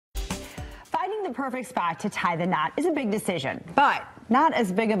Finding the perfect spot to tie the knot is a big decision, but not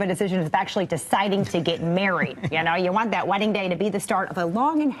as big of a decision as actually deciding to get married. You know, you want that wedding day to be the start of a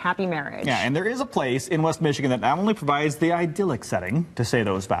long and happy marriage. Yeah, and there is a place in West Michigan that not only provides the idyllic setting to say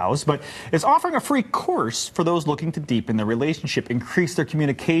those vows, but is offering a free course for those looking to deepen their relationship, increase their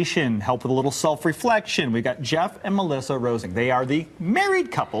communication, help with a little self-reflection. We've got Jeff and Melissa Rosing. They are the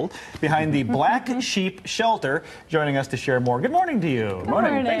married couple behind the Black Sheep Shelter, joining us to share more. Good morning to you. Good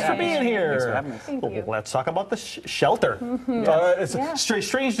morning. Thanks for being here. Thanks for having us. Thank you. Let's talk about the shelter. It's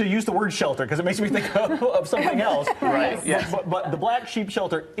strange to use the word shelter because it makes me think of something else. Right. Yes. But the Black Sheep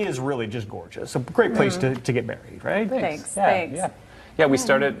Shelter is really just gorgeous. A great place to get married, right? Thanks. Thanks. Yeah, we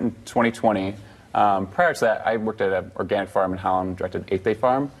started in 2020. Prior to that, I worked at an organic farm in Holland, directed 8th Day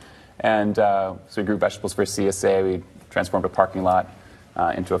Farm. And so we grew vegetables for CSA. We transformed a parking lot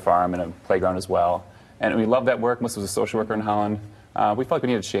into a farm and a playground as well. And we loved that work. Melissa was a social worker in Holland. We felt like we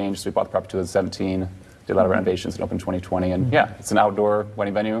needed a change, so we bought the property in 2017. Did a lot of renovations and opened in 2020. And yeah, it's an outdoor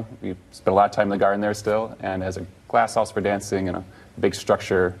wedding venue. We spent a lot of time in the garden there still, and has a glass house for dancing and a big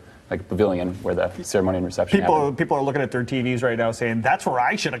structure, like a pavilion, where the ceremony and reception happen. People are looking at their TVs right now saying, that's where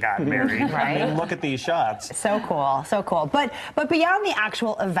I should have gotten married. Right. I mean, look at these shots. So cool, so cool. But beyond the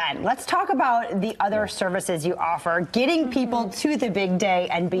actual event, let's talk about the other services you offer, getting people to the big day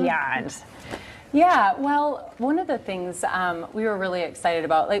and beyond. Yeah, well, one of the things we were really excited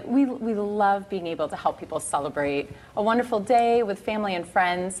about, like we love being able to help people celebrate a wonderful day with family and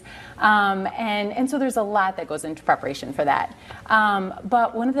friends, and so there's a lot that goes into preparation for that.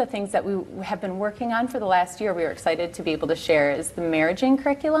 But one of the things that we have been working on for the last year, we were excited to be able to share, is the marriaging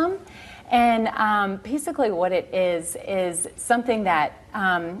curriculum. And basically what it is something that,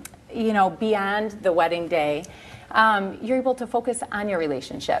 beyond the wedding day, you're able to focus on your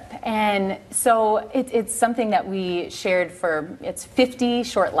relationship. And so it's something that we shared it's 50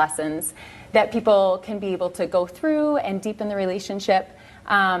 short lessons that people can be able to go through and deepen the relationship.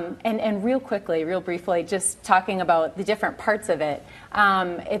 And real quickly, real briefly, just talking about the different parts of it.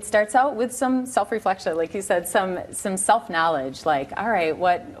 It starts out with some self-reflection, like you said, some self-knowledge, like, all right,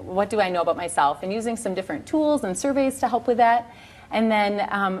 what do I know about myself? And using some different tools and surveys to help with that. And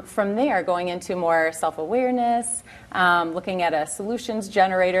then from there, going into more self-awareness, looking at a solutions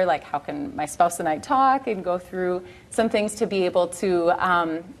generator, like how can my spouse and I talk, and go through some things to be able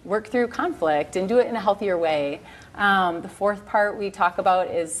to work through conflict and do it in a healthier way. The fourth part we talk about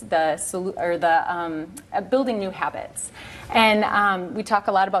is building new habits. And we talk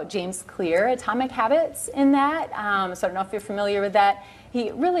a lot about James Clear, Atomic Habits, in that. So I don't know if you're familiar with that.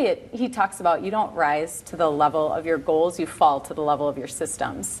 He talks about you don't rise to the level of your goals, you fall to the level of your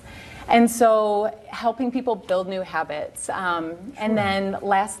systems. And so helping people build new habits. And then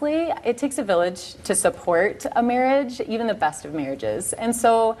lastly, it takes a village to support a marriage, even the best of marriages. And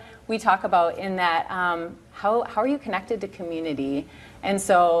so we talk about in that, how are you connected to community? And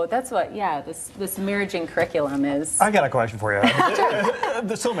so that's what, this marriaging curriculum is. I got a question for you.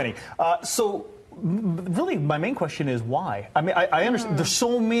 There's so many. Really, my main question is why? I mean, I understand there's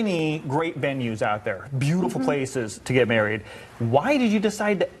so many great venues out there, beautiful places to get married. Why did you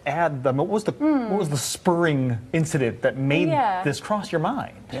decide to add them? What was the spurring incident that made this cross your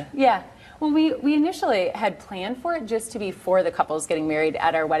mind? Yeah. Well, we initially had planned for it just to be for the couples getting married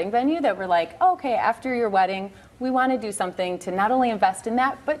at our wedding venue, that we're like, oh, okay, after your wedding, we want to do something to not only invest in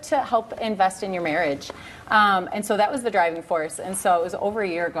that, but to help invest in your marriage. And so that was the driving force. And so it was over a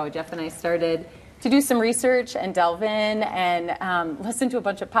year ago, Jeff and I started to do some research and delve in and listen to a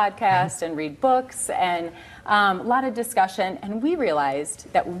bunch of podcasts and read books and a lot of discussion. And we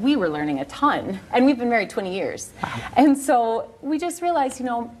realized that we were learning a ton. And we've been married 20 years. Wow. And so we just realized,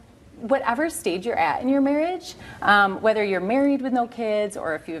 whatever stage you're at in your marriage, whether you're married with no kids,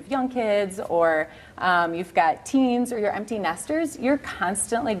 or if you have young kids, or you've got teens, or you're empty nesters, you're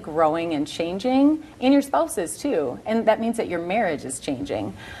constantly growing and changing, and your spouse is too. And that means that your marriage is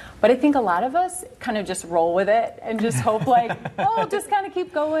changing. But I think a lot of us kind of just roll with it and just hope just kind of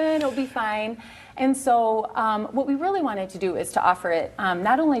keep going, it'll be fine. And so what we really wanted to do is to offer it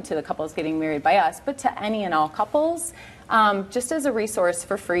not only to the couples getting married by us, but to any and all couples, just as a resource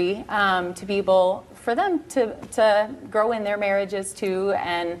for free, to be able for them to grow in their marriages too.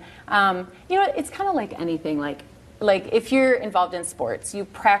 And it's kind of like anything, like if you're involved in sports, you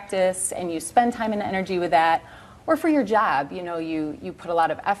practice and you spend time and energy with that. Or for your job, you put a lot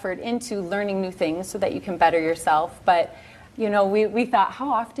of effort into learning new things so that you can better yourself. But you know, we thought, how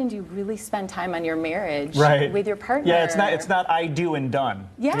often do you really spend time on your marriage with your partner? Yeah, it's not I do and done.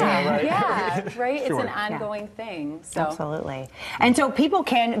 Yeah, right. Sure. It's an ongoing thing. So. Absolutely. And so people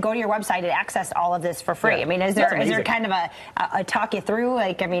can go to your website and access all of this for free. Yeah. I mean, is That's there amazing. kind of a talk you through?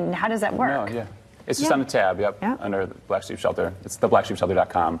 Like, I mean, how does that work? No, yeah. It's just on the tab, under the Black Sheep Shelter. It's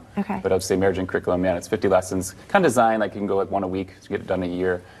theblacksheepshelter.com. Okay. But I would say marriage and curriculum, it's 50 lessons. Kind of designed, like you can go like one a week to get it done in a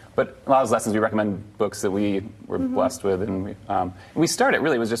year. But a lot of those lessons, we recommend books that we were blessed with. And we started,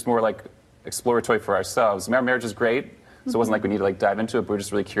 really, it was just more like exploratory for ourselves. Marriage is great, so it wasn't like we need to like dive into it, but we were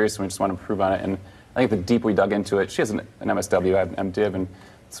just really curious and we just want to improve on it. And I think the deeper we dug into it, she has an MSW, I have an MDiv, and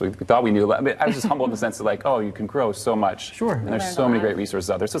so we thought we knew a lot. I mean, I was just humbled in the sense of like, oh, you can grow so much. Sure. And there's so many great resources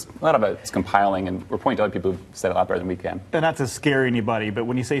out there. So a lot of it's compiling, and we're pointing to other people who've said it a lot better than we can. And not to scare anybody, but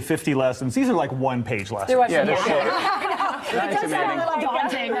when you say 50 lessons, these are like one-page lessons. They're what Yeah, she- they're short. It does sound a little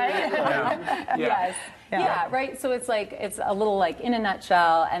daunting, right? Yes. Yeah, right. So it's like it's a little like in a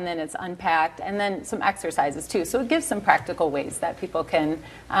nutshell, and then it's unpacked, and then some exercises too. So it gives some practical ways that people can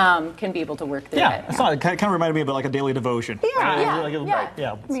be able to work through Yeah, it. it's not, it kind of reminded me of like a daily devotion.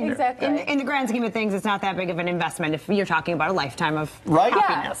 Yeah. Exactly. In the grand scheme of things, it's not that big of an investment if you're talking about a lifetime of Right?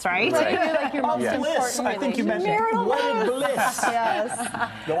 happiness, right? Right. Like your most Bliss. important I think you mentioned relationship. wedded bliss. Yes.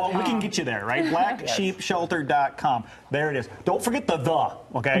 Well, we can get you there, right? BlackSheepShelter.com. There it is. Don't forget the,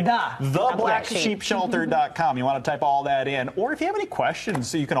 okay? The Black Sheep. BlackSheepShelter.com. You want to type all that in. Or if you have any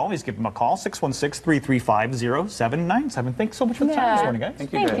questions, you can always give them a call, 616-335-0797. Thanks so much for the time this morning, guys.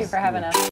 Thank you, Thank guys. you for having us.